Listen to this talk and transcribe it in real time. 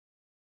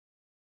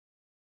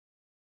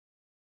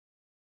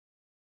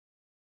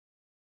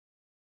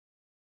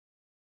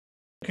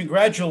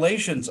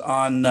Congratulations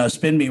on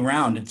Spin Me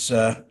Round. Is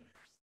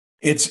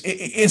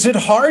it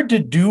hard to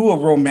do a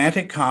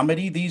romantic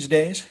comedy these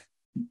days?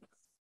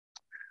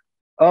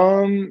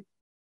 Um,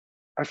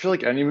 I feel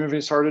like any movie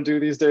is hard to do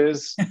these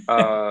days.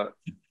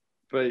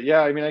 But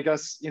yeah, I mean, I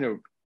guess,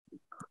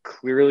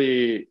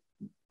 clearly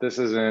this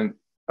isn't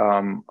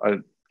a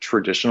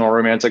traditional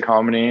romantic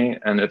comedy.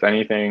 And if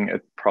anything,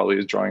 it probably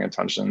is drawing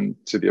attention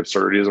to the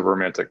absurdities of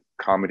romantic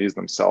comedies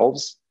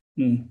themselves.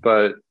 Hmm.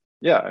 But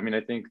yeah, I mean,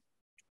 I think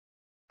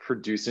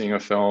producing a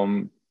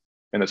film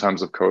in the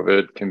times of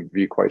COVID can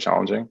be quite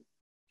challenging.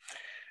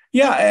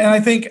 Yeah, and I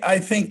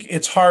think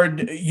it's hard,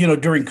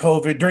 during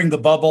COVID, during the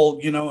bubble,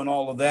 and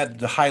all of that,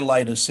 to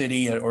highlight a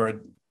city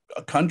or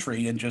a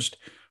country and just,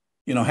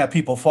 have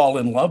people fall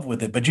in love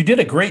with it. But you did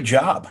a great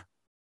job.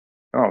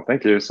 Oh,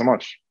 thank you so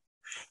much.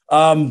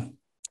 Um,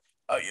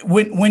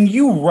 when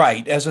you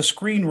write as a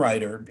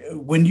screenwriter,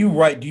 when you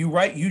write, do you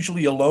write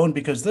usually alone?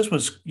 Because this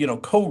was,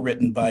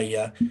 co-written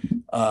by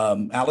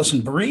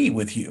Alison Brie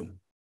with you.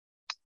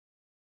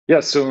 Yeah,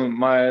 so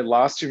my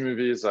last two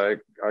movies, I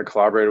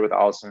collaborated with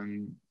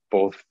Allison,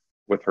 both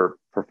with her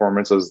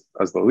performance as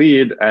the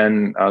lead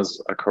and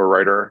as a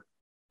co-writer.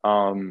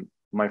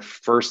 My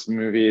first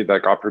movie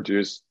that got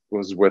produced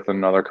was with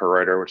another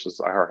co-writer, which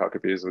is I Heart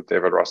Huckabees with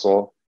David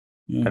Russell.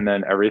 Yeah. And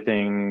then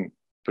everything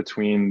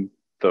between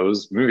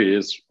those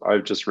movies,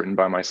 I've just written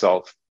by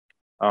myself.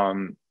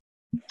 Um,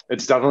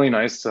 it's definitely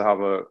nice to have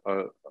a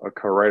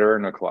co-writer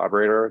and a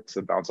collaborator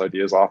to bounce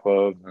ideas off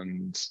of.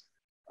 And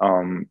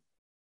um,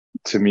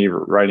 to me,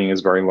 writing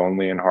is very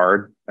lonely and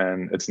hard.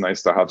 And it's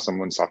nice to have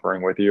someone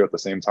suffering with you at the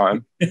same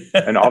time.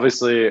 And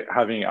obviously,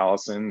 having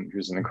Allison,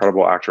 who's an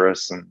incredible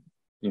actress and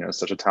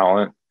such a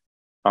talent,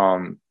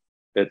 um,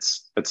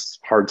 it's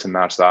hard to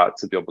match that,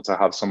 to be able to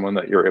have someone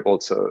that you're able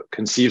to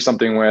conceive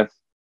something with,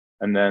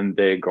 and then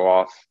they go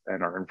off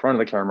and are in front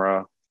of the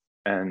camera,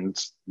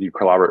 and you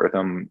collaborate with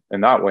them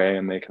in that way,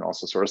 and they can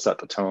also sort of set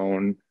the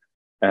tone,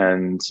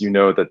 and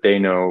that they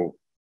know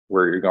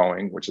where you're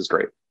going, which is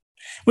great.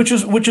 Which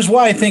is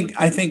why I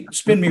think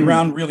Spin Me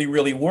Round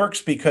really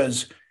works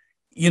because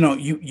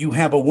you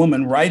have a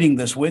woman writing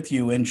this with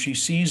you and she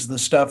sees the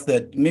stuff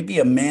that maybe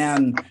a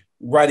man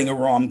writing a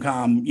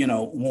rom-com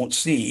won't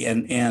see,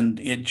 and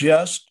it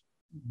just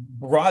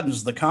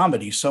broadens the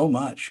comedy so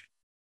much.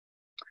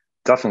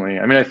 Definitely.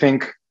 I mean, I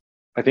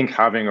think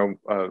having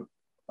a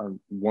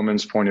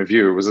woman's point of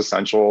view was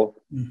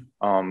essential. Mm.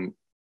 Um,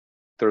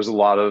 there's a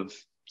lot of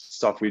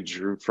stuff we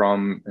drew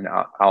from in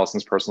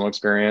Allison's personal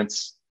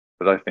experience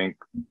that I think,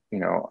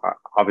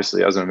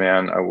 obviously as a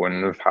man, I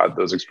wouldn't have had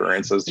those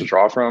experiences to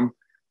draw from.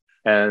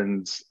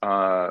 And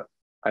I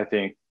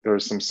think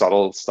there's some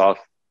subtle stuff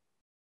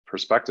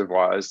perspective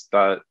wise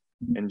that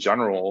in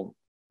general,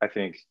 I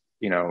think,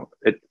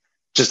 it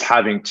just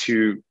having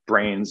two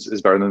brains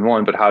is better than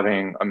one, but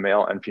having a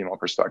male and female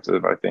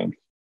perspective, I think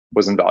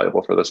was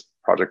invaluable for this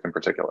project in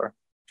particular.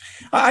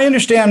 I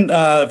understand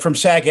from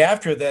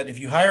SAG-AFTRA that if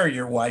you hire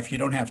your wife, you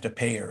don't have to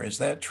pay her. Is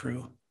that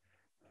true?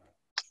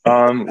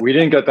 We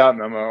didn't get that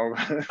memo.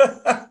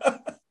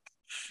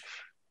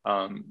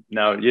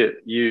 No,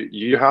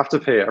 you have to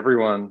pay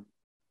everyone.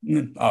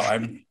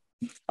 Oh,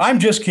 I'm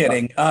just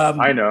kidding.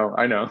 I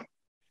know.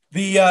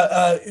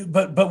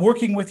 But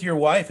working with your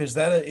wife, is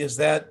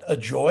that a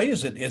joy?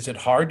 Is it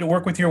hard to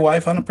work with your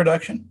wife on a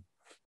production?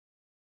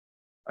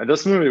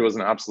 This movie was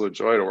an absolute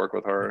joy to work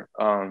with her.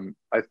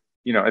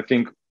 I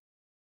think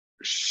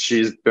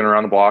she's been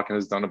around the block and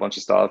has done a bunch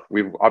of stuff.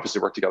 We've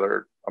obviously worked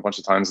together a bunch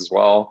of times as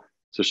well,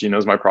 so she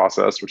knows my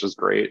process, which is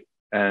great.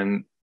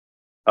 And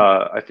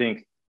I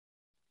think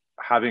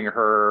having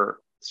her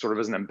sort of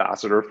as an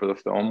ambassador for the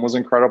film was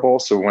incredible.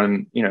 So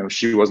when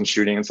she wasn't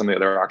shooting and some of the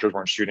other actors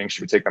weren't shooting,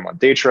 she would take them on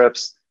day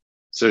trips.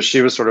 So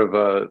she was sort of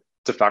a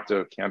de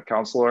facto camp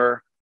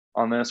counselor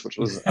on this, which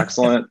was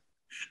excellent.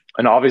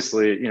 And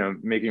obviously,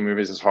 making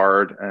movies is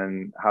hard,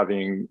 and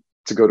having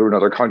to go to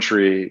another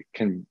country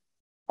can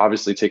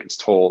obviously take its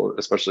toll,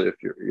 especially if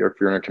you're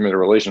in a committed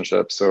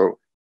relationship. So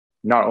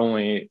not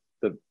only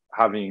the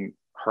having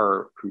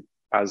her, who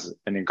as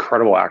an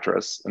incredible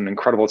actress, an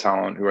incredible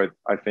talent, who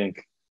I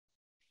think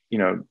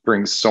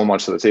brings so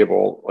much to the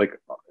table, like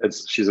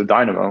she's a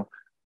dynamo.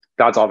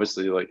 That's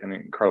obviously like an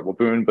incredible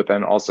boon, but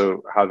then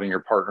also having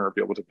your partner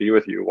be able to be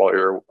with you while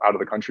you're out of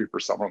the country for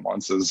several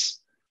months is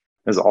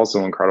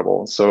also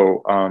incredible.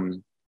 So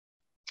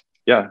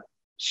yeah,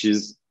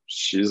 she's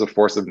a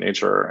force of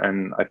nature,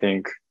 and I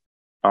think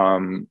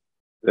um,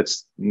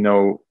 it's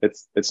no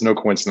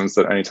coincidence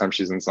that anytime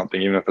she's in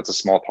something, even if it's a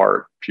small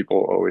part,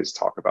 people always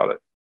talk about it.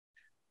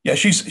 Yeah,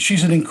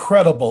 she's an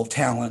incredible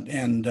talent,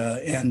 and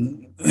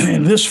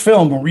this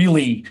film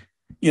really,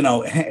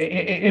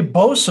 it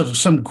boasts of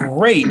some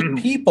great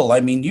people.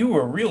 I mean, you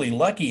were really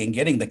lucky in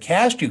getting the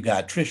cast you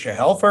got. Trisha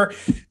Helfer,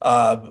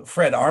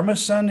 Fred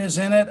Armisen is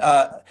in it.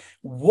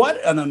 What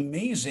an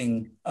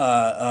amazing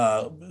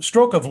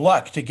stroke of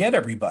luck to get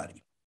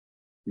everybody.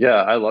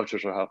 Yeah, I love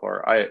Trisha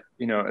Helfer.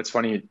 It's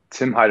funny.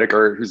 Tim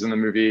Heidecker, who's in the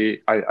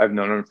movie, I've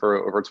known him for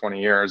over 20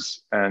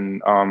 years,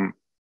 and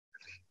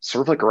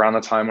sort of like around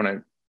the time when I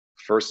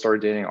first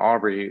started dating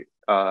Aubrey,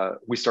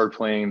 we started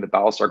playing the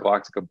Battlestar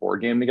Galactica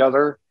board game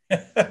together.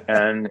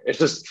 And it's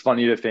just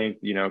funny to think,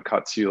 you know,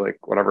 cut to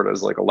like whatever it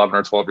is, like 11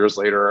 or 12 years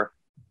later,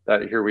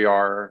 that here we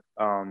are,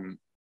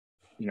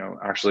 you know,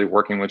 actually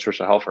working with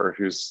Trisha Helfer,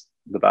 who's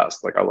the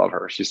best. Like, I love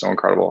her. She's so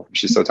incredible.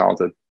 She's so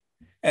talented.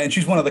 And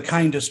she's one of the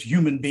kindest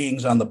human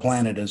beings on the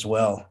planet as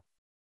well.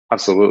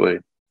 Absolutely.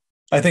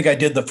 I think I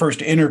did the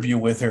first interview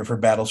with her for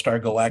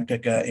Battlestar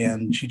Galactica,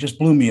 and she just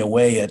blew me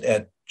away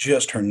at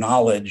just her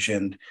knowledge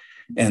and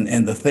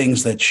the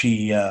things that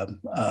she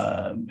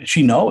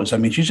knows. I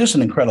mean, she's just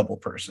an incredible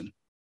person.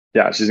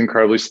 Yeah, she's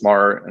incredibly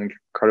smart,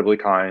 incredibly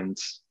kind,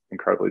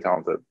 incredibly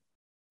talented.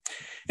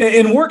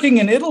 In working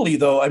in Italy,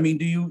 though, I mean,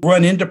 do you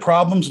run into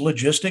problems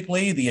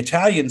logistically? The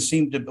Italians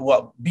seem to,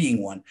 well,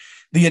 being one,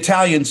 the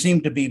Italians seem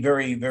to be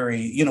very,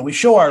 very, you know, we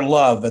show our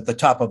love at the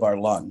top of our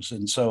lungs.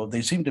 And so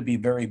they seem to be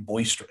very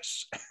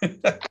boisterous.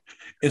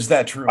 Is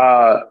that true?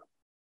 I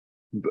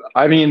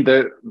mean,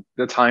 the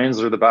Italians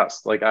are the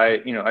best. Like, I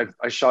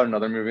shot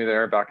another movie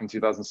there back in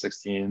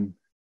 2016,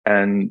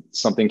 and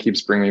something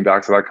keeps bringing me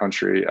back to that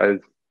country. I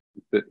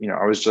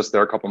was just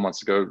there a couple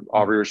months ago.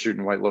 Aubrey was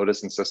shooting White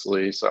Lotus in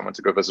Sicily, so I went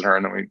to go visit her,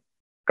 and then we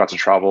got to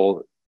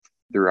travel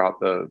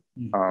throughout the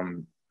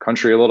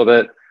country a little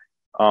bit.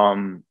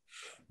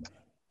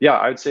 Yeah,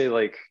 I'd say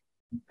like,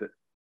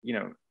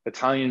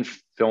 Italian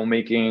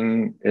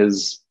filmmaking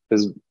is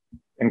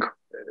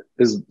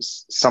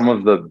some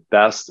of the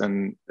best,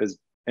 and has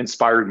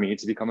inspired me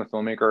to become a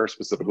filmmaker.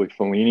 Specifically,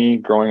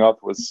 Fellini, growing up,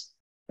 was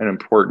an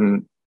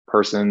important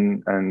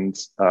person and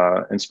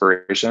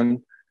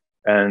inspiration.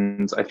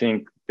 And I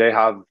think they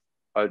have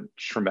a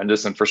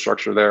tremendous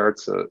infrastructure there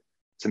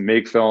to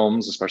make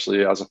films,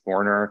 especially as a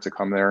foreigner, to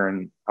come there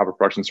and have a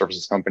production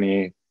services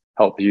company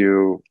help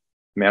you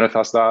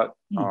manifest that.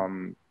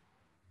 In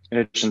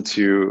addition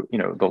to,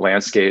 the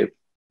landscape,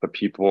 the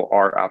people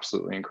are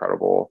absolutely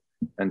incredible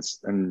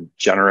and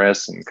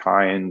generous and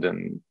kind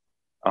and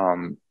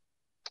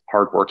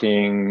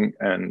hardworking.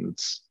 And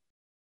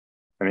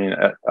I mean,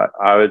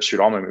 I would shoot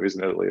all my movies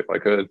in Italy if I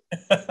could.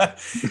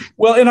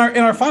 Well, in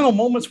our final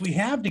moments we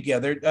have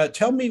together,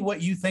 tell me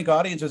what you think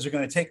audiences are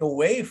going to take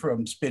away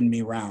from Spin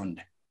Me Round.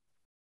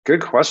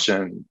 Good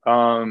question.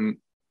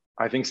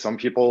 I think some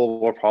people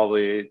will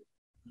probably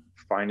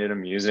find it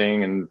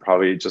amusing and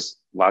probably just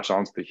latch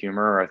on to the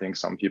humor. I think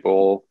some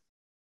people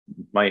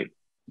might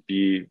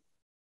be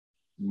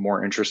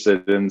more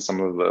interested in some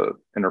of the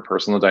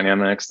interpersonal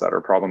dynamics that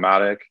are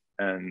problematic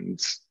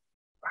and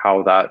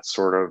how that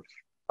sort of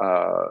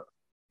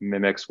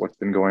mimics what's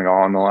been going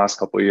on the last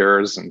couple of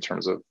years in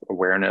terms of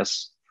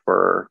awareness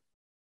for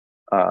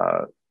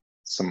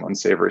some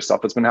unsavory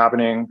stuff that's been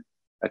happening.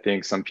 I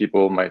think some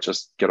people might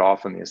just get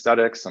off on the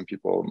aesthetics. Some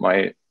people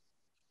might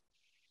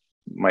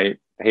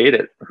hate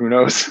it. Who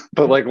knows?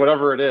 But like,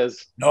 whatever it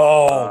is,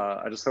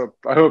 I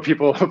hope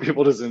people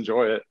just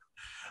enjoy it.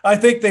 I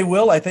think they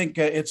will. I think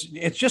it's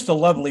just a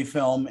lovely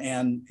film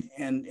and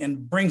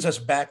brings us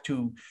back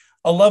to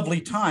a lovely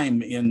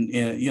time in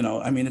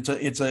I mean,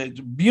 it's a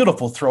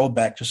beautiful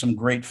throwback to some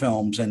great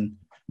films and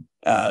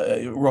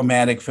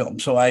romantic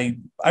films. So I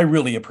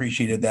really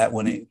appreciated that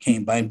when it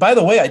came by. And by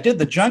the way, I did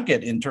the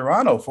junket in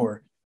Toronto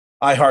for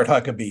I Heart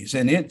Huckabees,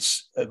 and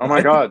it's oh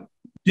my God.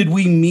 Did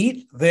we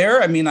meet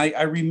there? I mean,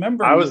 I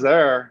remember I was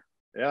there.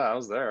 Yeah, I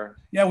was there.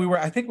 Yeah, we were.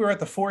 I think we were at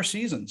the Four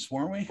Seasons,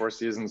 weren't we? Four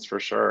Seasons for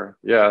sure.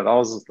 Yeah, that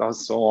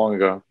was so long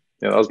ago.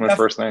 Yeah, that was my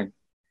first thing.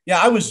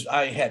 Yeah,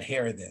 I had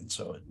hair then,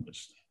 so it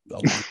was a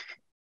long.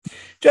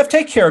 Jeff,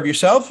 take care of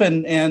yourself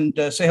and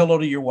say hello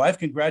to your wife.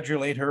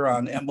 Congratulate her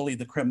on Emily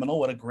the Criminal.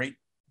 What a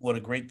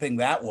great thing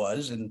that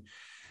was, and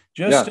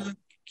just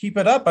keep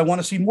it up. I want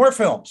to see more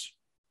films.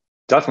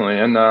 Definitely,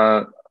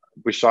 and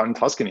we shot in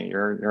Tuscany,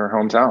 your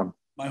hometown.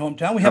 My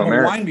hometown. We have a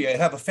winery. I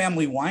have a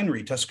family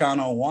winery,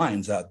 Toscano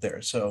Wines, out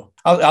there. So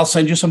I'll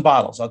send you some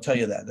bottles. I'll tell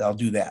you that. I'll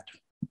do that.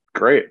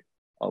 Great.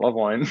 I love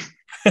wine.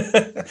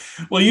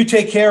 Well, you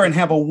take care and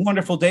have a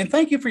wonderful day. And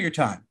thank you for your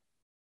time.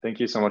 Thank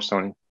you so much, Tony.